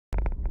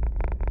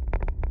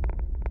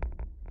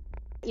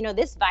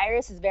This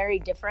virus is very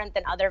different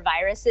than other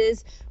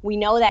viruses. We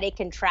know that it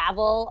can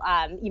travel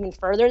even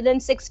further than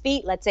 6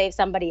 feet. Let's say if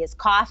somebody is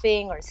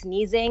coughing or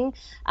sneezing.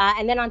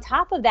 And then on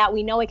top of that,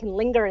 we know it can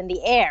linger in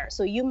the air.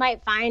 So you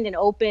might find an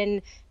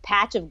open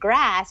patch of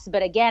grass,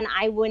 but again,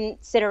 I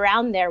wouldn't sit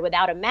around there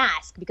without a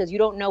mask because you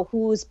don't know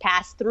who's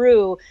passed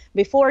through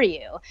before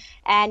you.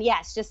 And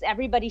yes, just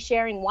everybody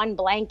sharing one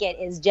blanket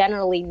is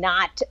generally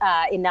not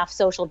enough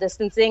social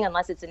distancing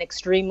unless it's an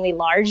extremely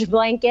large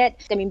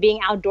blanket. I mean, being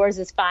outdoors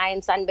is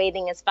fine,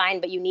 sunbathing is fine,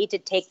 but you need to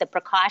take the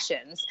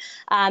precautions.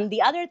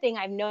 The other thing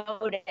I've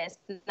noticed,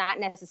 not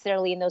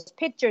necessarily in those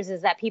pictures,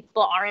 is that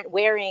people aren't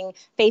wearing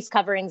face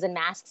coverings and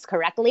masks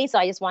correctly. So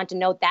I just want to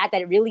note that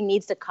it really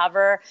needs to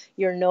cover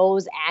your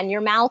nose and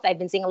your mouth. I've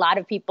been seeing a lot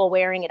of people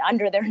wearing it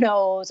under their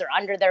nose or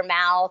under their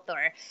mouth,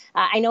 or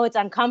I know it's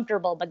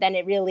uncomfortable, but then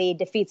it really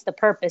defeats the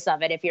purpose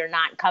of it if you're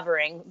not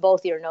covering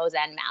both your nose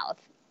and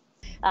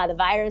mouth. The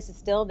virus is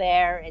still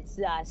there. It's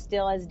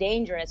still as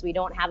dangerous. We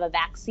don't have a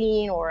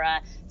vaccine or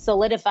a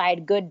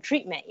solidified good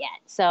treatment yet.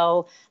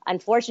 So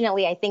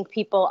unfortunately, I think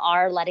people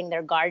are letting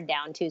their guard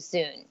down too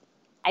soon.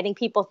 I think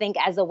people think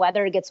as the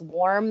weather gets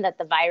warm that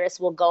the virus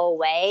will go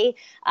away.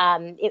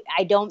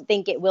 I don't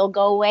think it will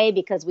go away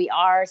because we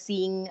are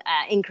seeing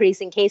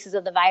increasing cases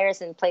of the virus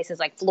in places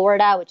like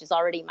Florida, which is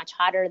already much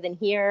hotter than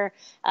here,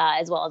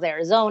 as well as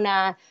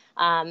Arizona.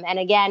 And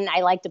again,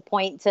 I like to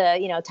point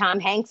to, Tom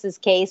Hanks's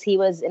case. He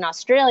was in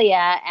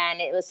Australia and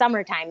it was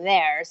summertime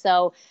there.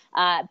 So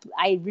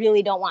I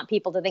really don't want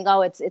people to think,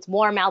 oh, it's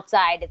warm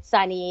outside, it's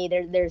sunny,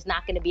 there's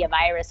not going to be a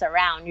virus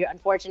around.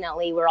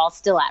 Unfortunately, we're all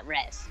still at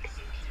risk.